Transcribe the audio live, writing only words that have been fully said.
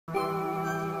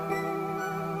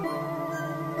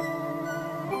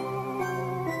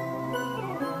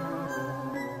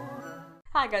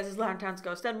Hi guys, it's Town's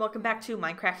Ghost, and welcome back to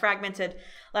Minecraft Fragmented.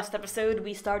 Last episode,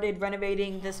 we started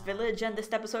renovating this village, and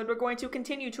this episode we're going to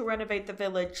continue to renovate the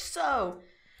village. So,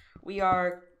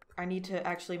 I need to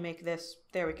actually make this,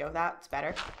 there we go, that's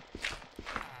better.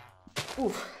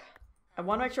 Oof. I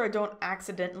want to make sure I don't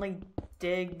accidentally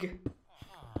dig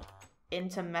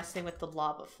into messing with the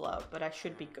lava flow, but I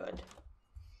should be good.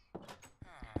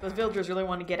 Those villagers really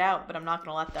want to get out, but I'm not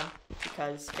going to let them,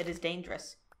 because it is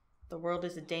dangerous. The world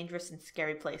is a dangerous and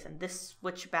scary place, and this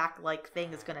switchback-like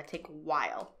thing is going to take a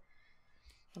while.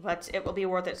 But it will be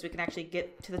worth it so we can actually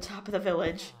get to the top of the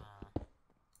village.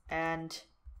 And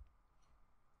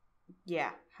yeah,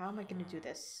 how am I going to do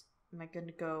this? Am I going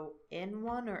to go in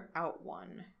one or out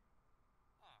one?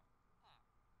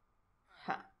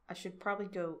 Huh, I should probably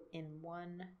go in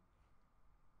one.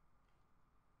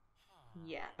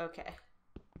 Yeah, okay.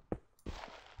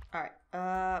 Alright,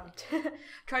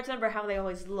 try to remember how they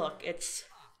always look. It's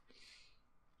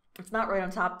not right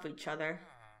on top of each other.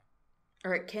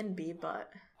 Or it can be, but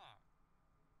how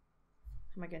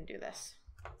am I gonna do this?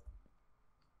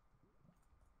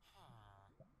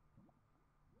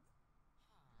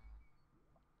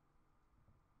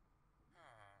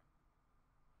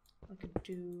 I could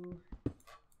do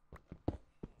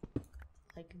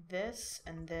like this,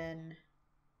 and then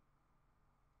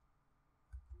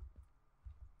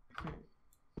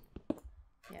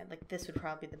yeah, like this would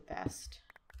probably be the best.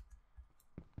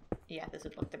 Yeah, this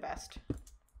would look the best.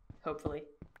 Hopefully.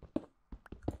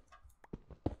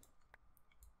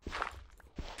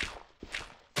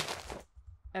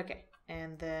 Okay,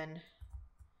 and then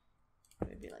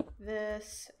maybe like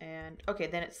this, and okay,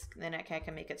 then I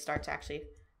can make it start to actually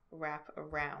wrap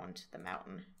around the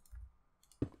mountain.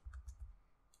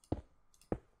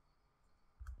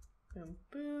 Boom,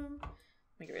 boom.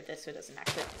 Let me get rid of this so it doesn't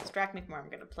actually distract me from where I'm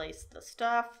going to place the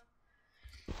stuff.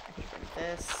 I can get rid of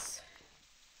this.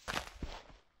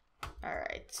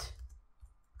 Alright.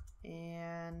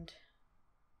 And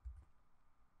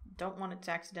don't want it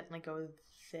to accidentally go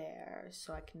there,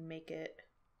 so I can make it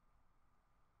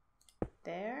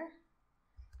there.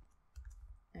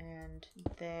 And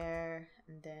there,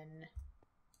 and then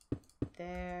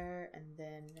there, and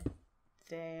then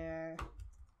there,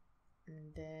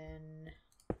 and then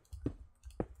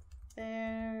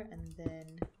there, and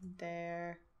then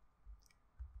there,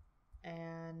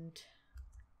 and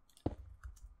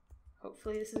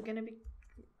hopefully this is gonna be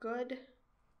good.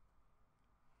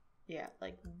 Yeah,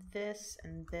 like this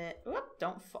and that. Whoop,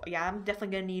 don't fall. Yeah, I'm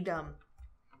definitely gonna need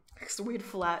this weird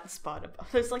flat spot above.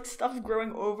 There's like stuff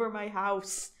growing over my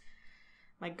house.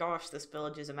 My gosh, this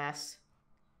village is a mess.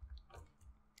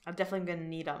 I'm definitely gonna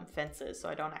need fences so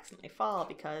I don't accidentally fall,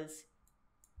 because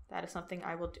that is something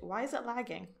I will do. Why is it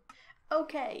lagging?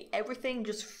 Okay, everything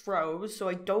just froze, so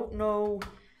I don't know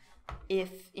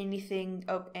if anything...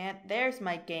 Oh, and there's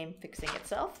my game fixing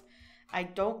itself. I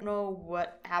don't know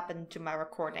what happened to my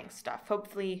recording stuff.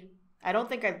 Hopefully, I don't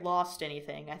think I lost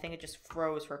anything. I think it just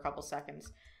froze for a couple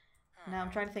seconds. Now I'm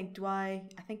trying to think, I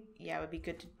think, yeah, it would be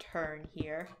good to turn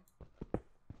here.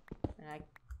 And I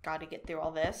gotta get through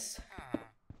all this.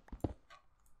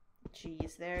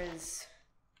 Jeez, there's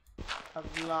a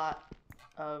lot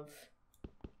of...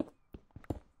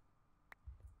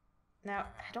 Now,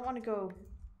 I don't want to go...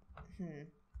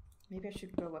 Maybe I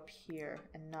should go up here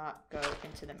and not go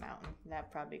into the mountain.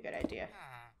 That'd probably be a good idea.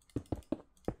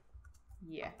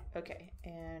 Yeah, okay.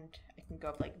 And I can go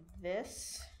up like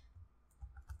this.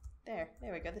 There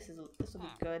we go. This will be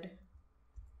good.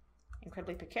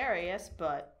 Incredibly precarious,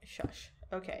 but shush.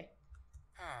 Okay.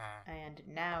 And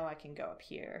now I can go up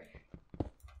here.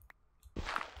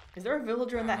 Is there a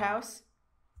villager in that house?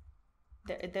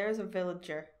 There's a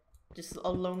villager. Just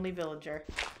a lonely villager.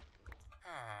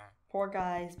 Poor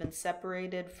guy has been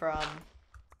separated from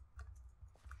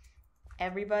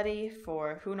everybody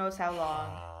for who knows how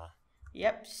long.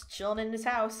 Yep, just chilling in his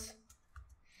house.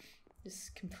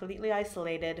 Just completely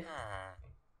isolated.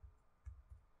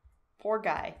 Poor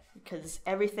guy, because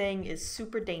everything is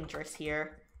super dangerous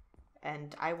here,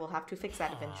 and I will have to fix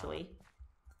that eventually.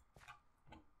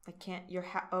 I can't,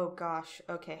 oh gosh,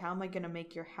 okay, how am I gonna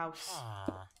make your house?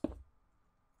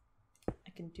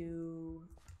 I can do,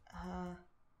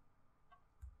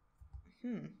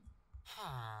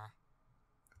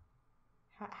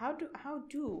 How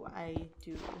do I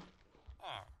do?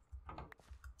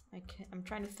 I'm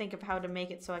trying to think of how to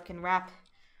make it so I can wrap,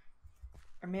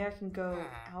 or maybe I can go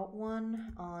out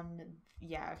one on,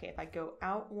 yeah, okay, if I go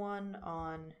out one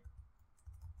on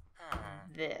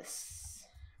this.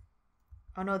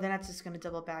 Oh no, then that's just gonna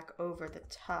double back over the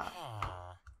top.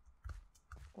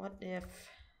 What if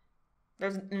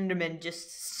there's an Enderman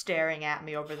just staring at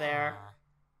me over there?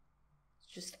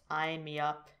 just eyeing me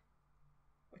up.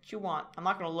 What you want? I'm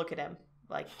not gonna look at him,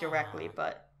 like, directly,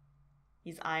 but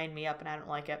he's eyeing me up and I don't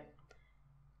like it.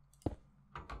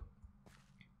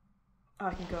 Oh,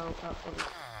 I can go up over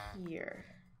here.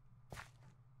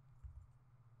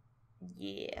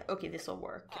 Yeah, okay, this'll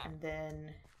work. And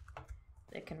then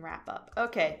it can wrap up.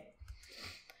 Okay.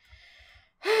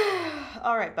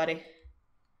 Alright, buddy.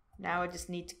 Now I just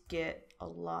need to get a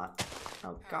lot.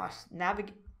 Oh gosh.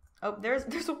 Navigate. Oh,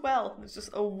 there's a well. There's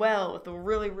just a well with a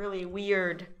really, really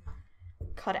weird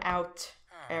cut out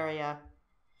area.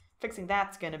 Fixing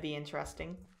that's gonna be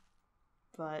interesting.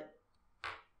 But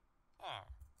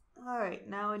alright,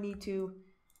 now I need to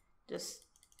just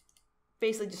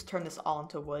basically just turn this all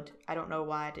into wood. I don't know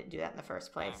why I didn't do that in the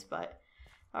first place, but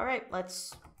alright,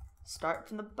 let's start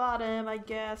from the bottom, I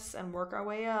guess, and work our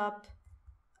way up.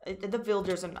 The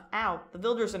villagers are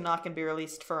not going to be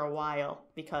released for a while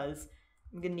because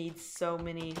I'm going to need so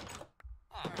many.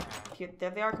 There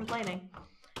they are complaining.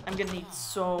 I'm going to need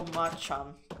so much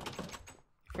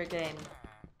freaking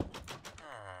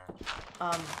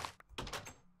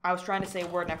I was trying to say a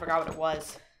word and I forgot what it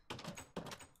was.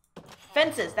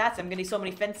 Fences. That's it. I'm going to need so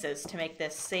many fences to make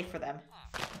this safe for them.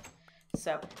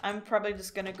 So I'm probably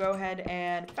just going to go ahead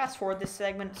and fast forward this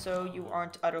segment so you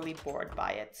aren't utterly bored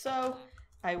by it. So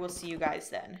I will see you guys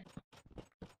then.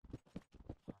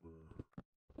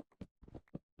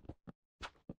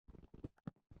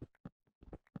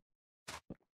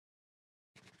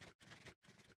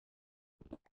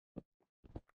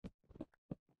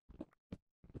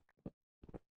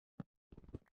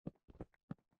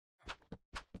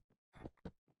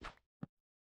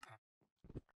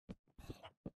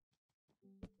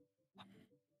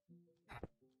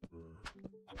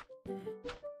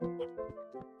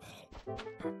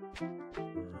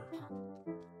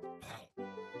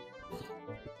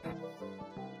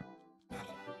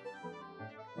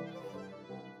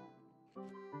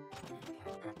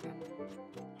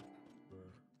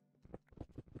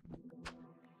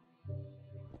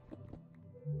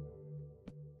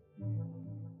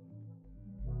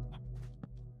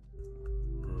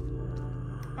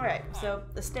 Alright, so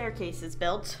the staircase is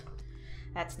built.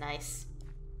 That's nice.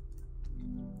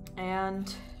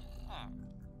 And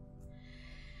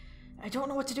I don't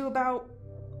know what to do about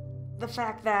the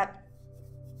fact that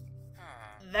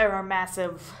there are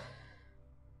massive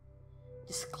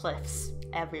just cliffs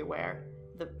everywhere.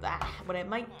 What I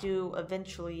might do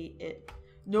eventually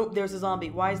Nope, there's a zombie.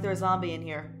 Why is there a zombie in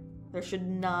here? There should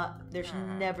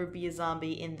never be a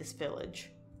zombie in this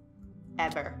village.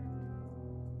 Ever.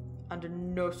 Under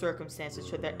no circumstances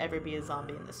should there ever be a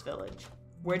zombie in this village.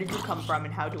 Where did you come from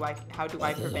and how do I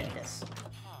prevent this?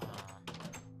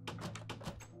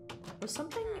 Was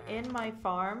something in my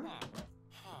farm?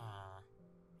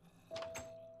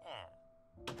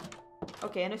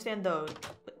 Okay, I understand those.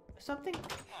 Something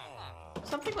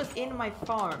was in my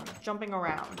farm, jumping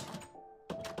around.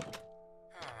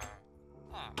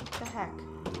 What the heck?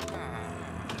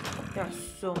 There are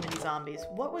so many zombies.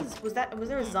 What was that? Was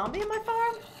there a zombie in my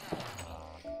farm?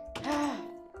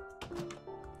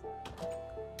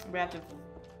 I'm gonna have to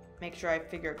make sure I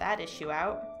figure that issue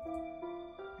out.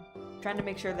 I'm trying to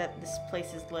make sure that this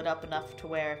place is lit up enough to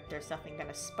where there's nothing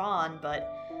gonna spawn, but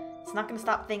it's not gonna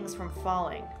stop things from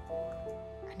falling.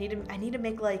 I need to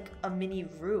make like a mini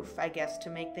roof, I guess, to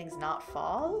make things not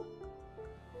fall.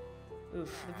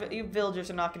 Oof, you villagers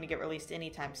are not gonna get released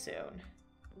anytime soon.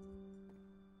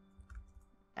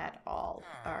 At all.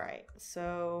 Alright,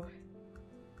 so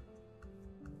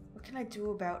what can I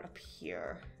do about up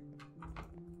here?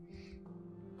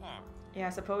 Yeah, I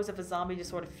suppose if a zombie just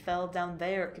sort of fell down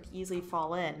there, it could easily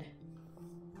fall in.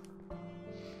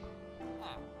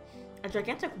 A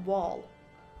gigantic wall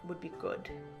would be good.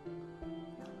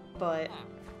 But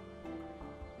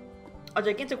a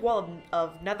gigantic wall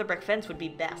of nether brick fence would be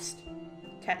best,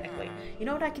 technically. You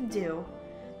know what I can do?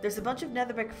 There's a bunch of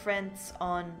nether brick fence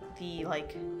on the,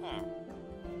 like,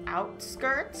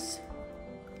 outskirts.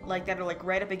 Like, that are, like,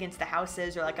 right up against the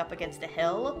houses or, like, up against a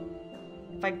hill.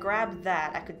 If I grab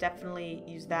that, I could definitely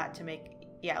use that to make...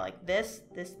 Yeah, like, this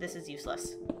is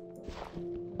useless.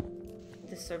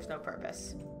 This serves no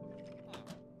purpose.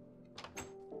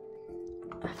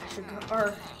 I should go...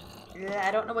 Or... Yeah,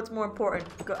 I don't know what's more important.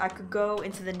 I could go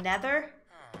into the nether.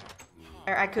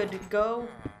 Or I could go...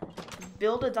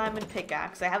 build a diamond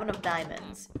pickaxe. I have enough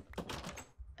diamonds.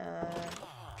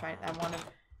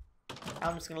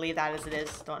 I'm just gonna leave that as it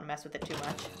is. Don't mess with it too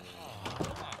much.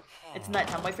 It's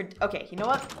nighttime. Wait for... Okay, you know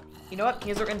what? You know what?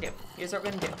 Here's what we're gonna do. Here's what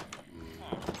we're gonna do.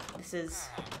 This is...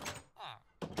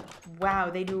 Wow,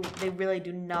 they really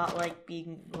do not like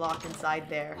being locked inside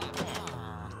there.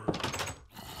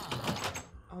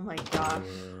 Oh my gosh,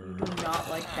 you do not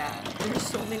like that. There's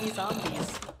so many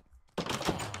zombies.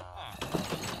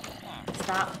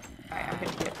 Stop. Alright, I'm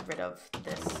gonna get rid of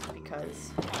this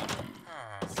because...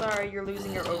 Sorry, you're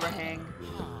losing your overhang.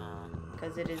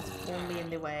 Because it is only in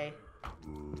the way.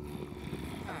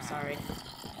 I'm sorry.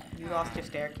 You lost your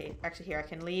staircase. Actually, here, I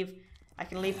can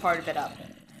leave part of it up.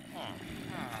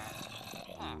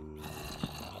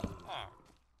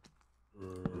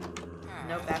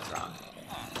 Nope, that's wrong.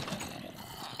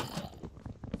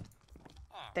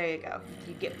 There you go.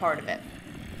 You get part of it.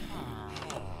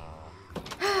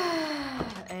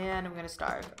 And I'm gonna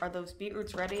starve. Are those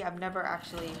beetroots ready? I've never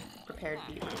actually prepared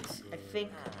beetroots. I think...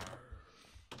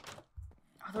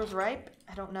 Are those ripe?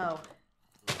 I don't know.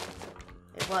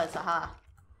 It was, aha.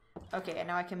 Okay, and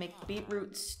now I can make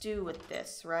beetroot stew with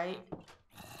this, right?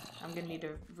 I'm gonna need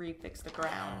to refix the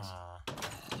ground.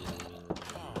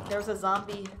 There's a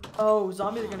zombie. Oh,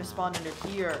 zombies are gonna spawn under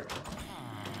here.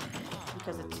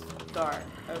 Because it's dark.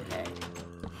 Okay.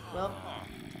 Well,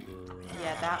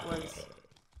 yeah,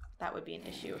 that would be an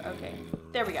issue. Okay,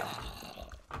 there we go.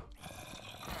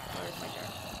 Where's my dirt?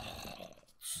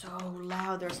 So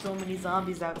loud, there's so many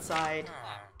zombies outside.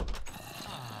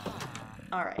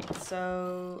 Alright,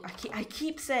 so... I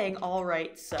keep saying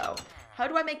alright, so... How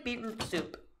do I make beetroot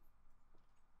soup?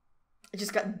 It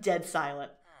just got dead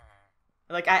silent.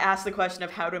 Like, I asked the question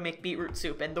of how to make beetroot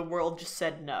soup, and the world just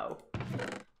said no.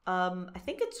 I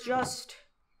think it's just...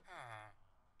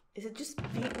 Is it just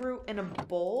beetroot in a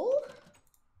bowl?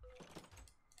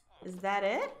 Is that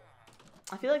it?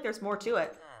 I feel like there's more to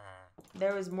it.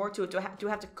 There is more to it. Do I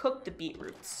have to cook the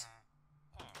beetroots?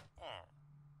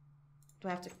 Do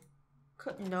I have to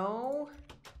cook? No.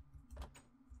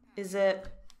 Is it...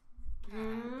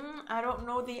 I don't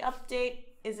know the update.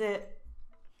 Is it...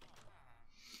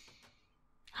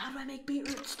 How do I make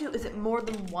beetroot stew? Is it more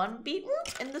than one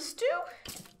beetroot in the stew?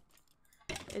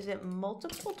 Is it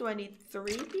multiple? Do I need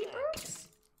 3 beetroots?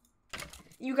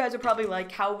 You guys are probably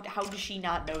like, how does she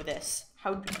not know this?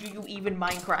 How do you even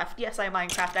Minecraft? Yes, I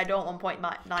Minecraft. I don't 1.9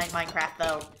 Minecraft,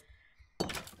 though.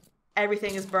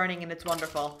 Everything is burning and it's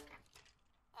wonderful.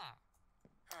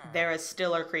 There is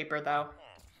still a creeper, though.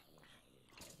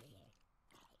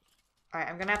 Alright,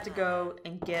 I'm gonna have to go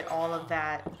and get all of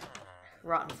that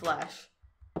rotten flesh.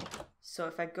 So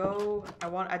if I go...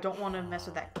 I don't want to mess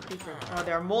with that creeper. Oh,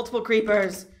 there are multiple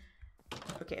creepers!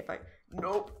 Okay, if I...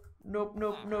 Nope. Nope,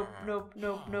 nope, nope, nope,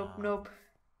 nope, nope, nope.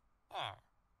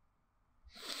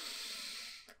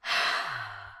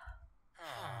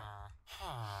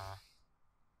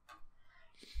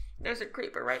 There's a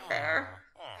creeper right there.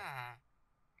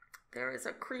 There is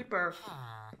a creeper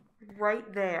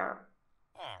right there.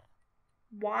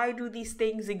 Why do these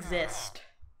things exist?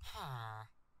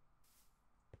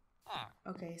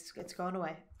 Okay, it's going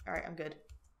away. Alright, I'm good.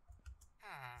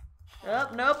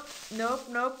 Oh, nope, nope,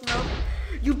 nope, nope.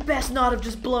 You best not have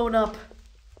just blown up.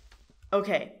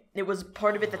 Okay, it was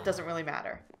part of it that doesn't really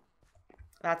matter.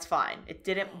 That's fine. It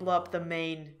didn't blow up the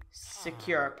main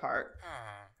secure part.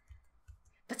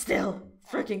 But still,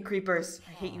 freaking creepers.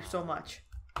 I hate you so much.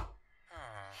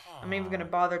 I'm not even gonna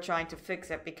bother trying to fix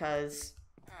it because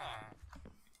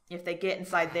if they get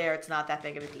inside there, it's not that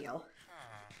big of a deal.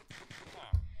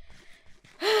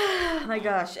 Oh my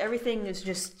gosh, everything has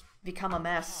just become a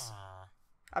mess.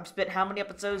 I've spent how many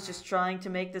episodes just trying to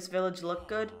make this village look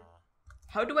good?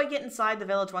 How do I get inside the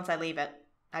village once I leave it?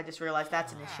 I just realized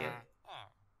that's an issue.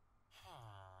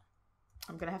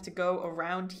 I'm gonna have to go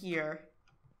around here.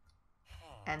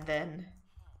 And then...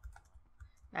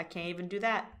 I can't even do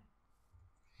that.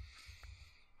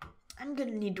 I'm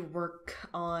gonna need to work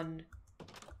on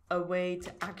a way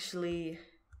to actually...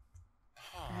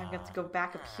 I'm gonna have to go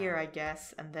back up here, I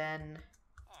guess, and then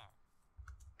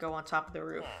go on top of the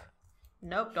roof.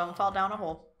 Nope, don't fall down a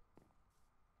hole.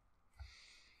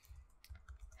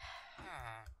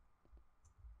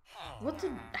 What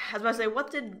did... I was about to say,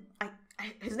 what did...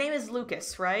 his name is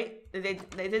Lucas, right? They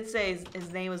did say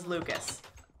his name was Lucas.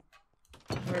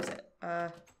 Where is it?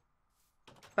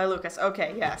 By Lucas.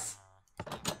 Okay, yes.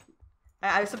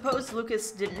 I suppose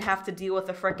Lucas didn't have to deal with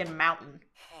a frickin' mountain.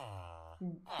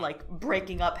 Like,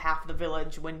 breaking up half the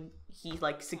village when he,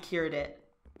 like, secured it.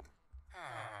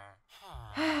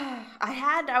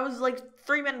 I was, like,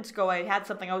 3 minutes ago, I had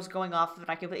something I was going off of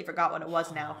and I completely forgot what it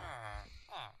was now.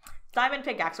 Diamond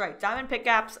pickaxe, right. Diamond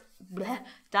pickaxe. Bleh,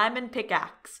 diamond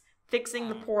pickaxe. Fixing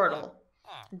the portal.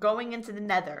 Going into the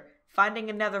nether. Finding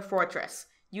a nether fortress.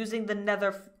 Using the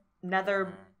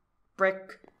nether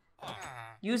brick...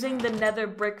 Using the nether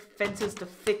brick fences to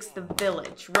fix the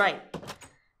village. Right.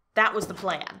 That was the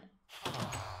plan.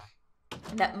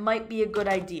 That might be a good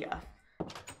idea.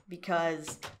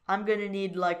 Because I'm gonna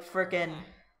need, like, frickin'...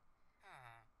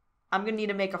 I'm gonna need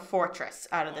to make a fortress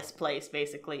out of this place,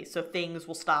 basically, so things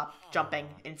will stop jumping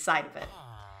inside of it.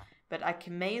 But I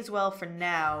may as well, for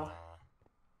now...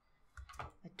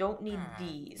 I don't need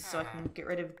these, so I can get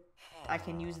rid of... I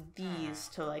can use these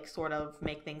to, like, sort of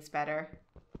make things better.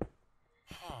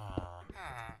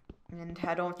 And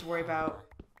I don't have to worry about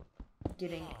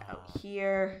getting out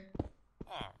here.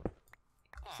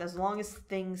 So as long as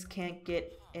things can't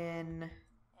get in...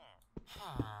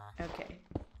 Okay,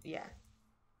 yeah.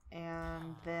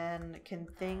 And then can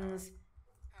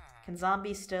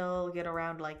zombies still get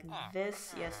around like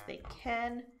this? Yes, they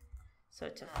can. So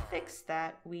to fix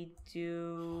that, we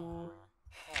do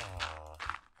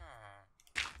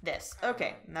this.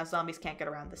 Okay, now zombies can't get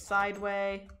around the side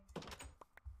way.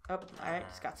 Oh, alright,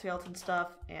 just got skeleton stuff.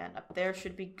 And up there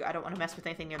should be... I don't want to mess with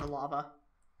anything near the lava.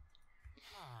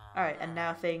 Alright, and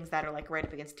now things that are like right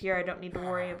up against here, I don't need to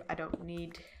worry. I don't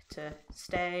need to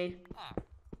stay.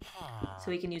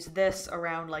 So we can use this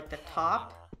around like the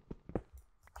top.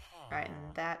 Alright,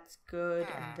 and that's good.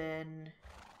 And then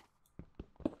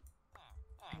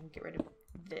I can get rid of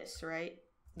this, right?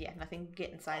 Yeah, nothing can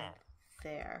get inside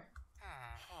there.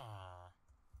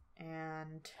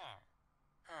 And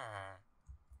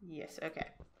yes, okay.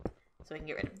 So we can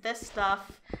get rid of this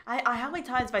stuff. How many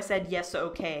times have I said yes,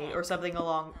 okay, or something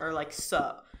along, or like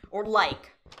so, or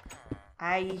like?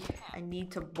 I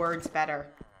need to words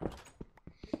better.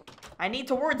 I need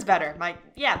to words better.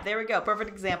 Yeah, there we go.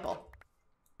 Perfect example.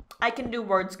 I can do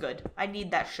words good. I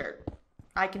need that shirt.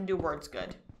 I can do words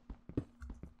good.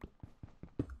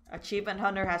 Achievement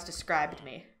Hunter has described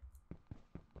me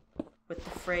with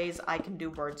the phrase, I can do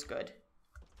words good.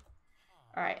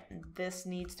 Alright, and this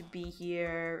needs to be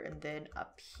here, and then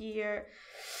up here.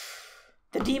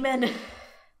 The demon!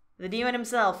 The demon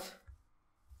himself.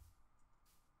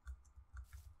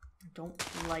 I don't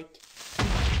like...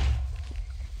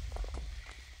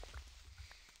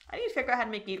 I need to figure out how to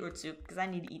make beetroot soup, because I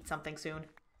need to eat something soon.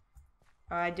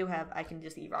 Or I can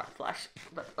just eat rock flesh.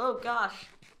 But, oh gosh.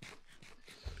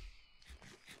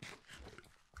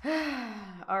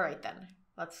 Alright then,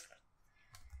 let's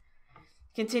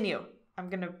continue. I'm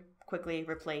gonna quickly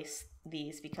replace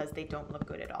these because they don't look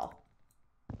good at all.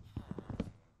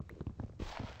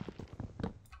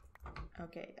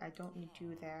 Okay, I don't need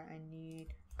you there. I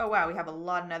need... Oh wow, we have a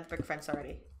lot of nether brick fence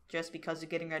already. Just because of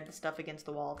getting rid of the stuff against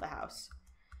the wall of the house.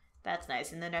 That's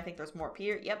nice. And then I think there's more up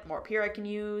here. Yep, more up here I can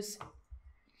use.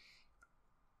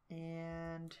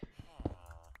 And...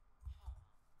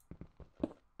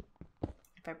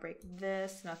 if I break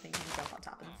this, nothing can jump on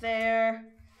top of there.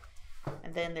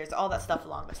 And then there's all that stuff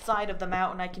along the side of the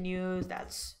mountain I can use.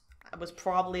 That was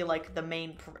probably like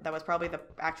that was probably the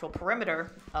actual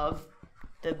perimeter of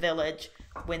the village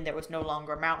when there was no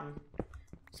longer a mountain.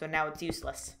 So now it's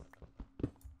useless.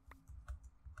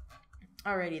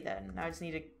 Alrighty then, now I just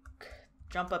need to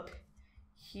jump up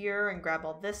here and grab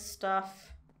all this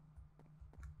stuff.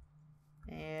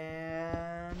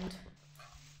 And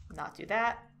not do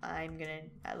that.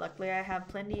 Luckily I have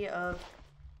plenty of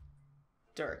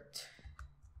dirt.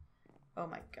 Oh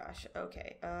my gosh,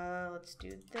 okay, let's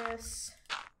do this.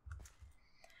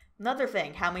 Another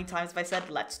thing, how many times have I said,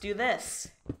 let's do this?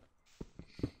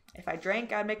 If I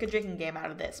drank, I'd make a drinking game out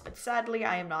of this, but sadly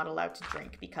I am not allowed to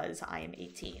drink because I am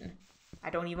 18. I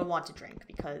don't even want to drink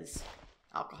because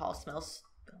alcohol smells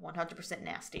 100%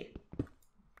 nasty.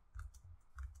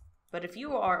 But if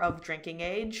you are of drinking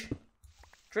age,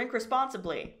 drink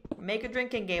responsibly. Make a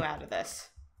drinking game out of this.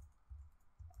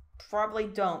 Probably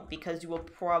don't, because you will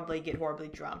probably get horribly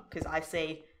drunk. Because I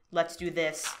say, let's do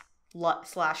this,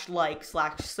 slash like,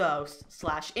 slash so,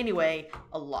 slash anyway,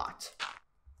 a lot.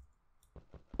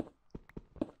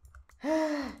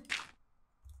 At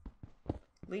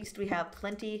least we have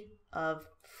plenty of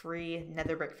free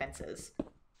nether brick fences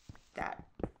that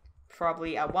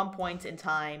probably at one point in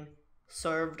time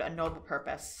served a noble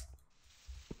purpose,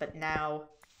 but now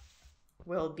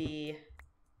will be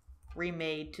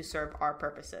remade to serve our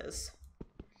purposes.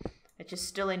 It's just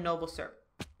still a noble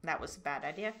that was a bad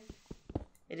idea.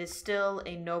 It is still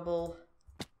a noble...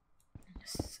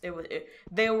 They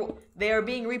are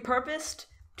being repurposed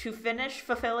to finish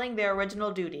fulfilling their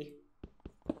original duty.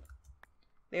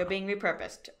 They are being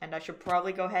repurposed, and I should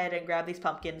probably go ahead and grab these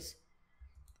pumpkins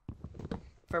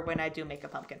for when I do make a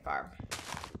pumpkin farm.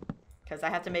 Because I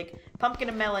have to make pumpkin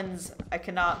and melons I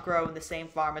cannot grow in the same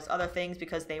farm as other things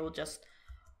because they will just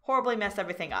horribly mess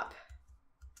everything up.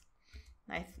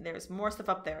 There's more stuff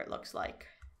up there, it looks like.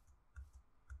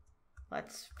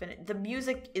 Let's finish. The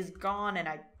music is gone, and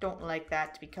I don't like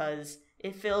that because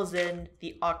it fills in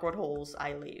the awkward holes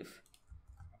I leave.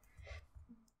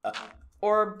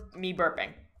 Or me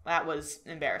burping. That was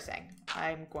embarrassing.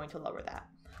 I'm going to lower that.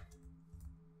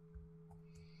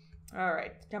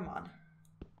 Alright, come on.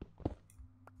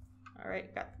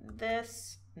 Alright, got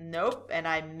this. Nope, and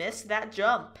I missed that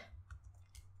jump.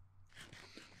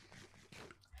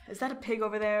 Is that a pig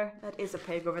over there? That is a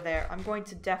pig over there. I'm going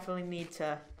to definitely need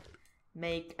to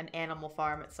make an animal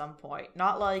farm at some point.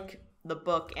 Not like the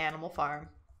book Animal Farm.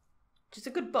 Just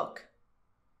a good book.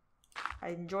 I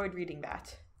enjoyed reading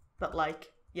that. But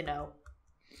like, you know,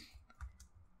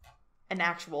 an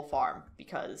actual farm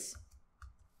because...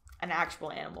 An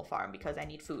actual animal farm because I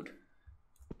need food.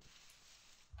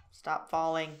 Stop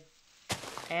falling.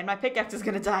 And my pickaxe is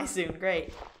gonna die soon.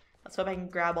 Great. Let's hope I can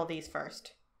grab all these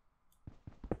first.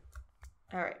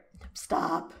 Alright.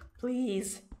 Stop.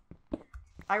 Please.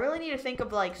 I really need to think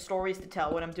of, like, stories to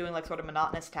tell when I'm doing, like, sort of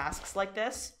monotonous tasks like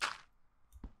this.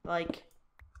 Like,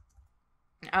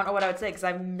 I don't know what I would say, because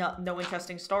I have no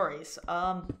interesting stories.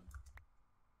 I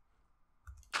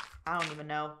don't even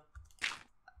know.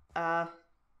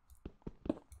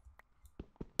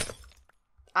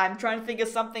 I'm trying to think of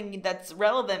something that's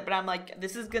relevant, but I'm like,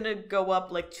 this is gonna go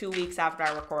up, like, 2 weeks after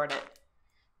I record it.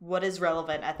 What is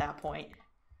relevant at that point?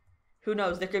 Who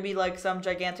knows? There could be, like, some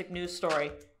gigantic news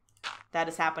story that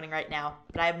is happening right now,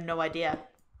 but I have no idea.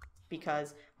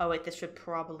 Because, oh wait, this should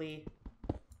probably...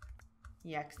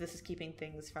 Yeah, because this is keeping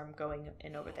things from going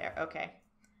in over there. Okay.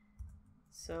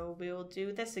 So we'll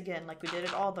do this again, like we did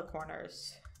at all the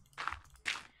corners.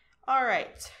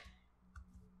 Alright.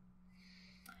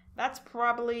 That's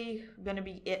probably gonna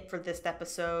be it for this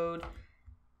episode.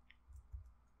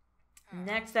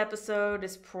 Next episode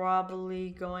is probably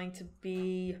going to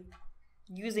be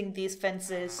using these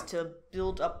fences to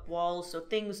build up walls so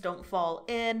things don't fall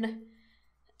in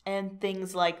and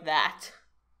things like that.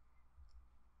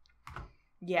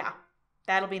 Yeah,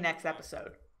 that'll be next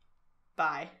episode.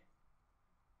 Bye.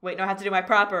 Wait, no, I have to do my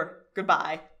proper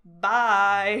goodbye.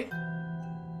 Bye.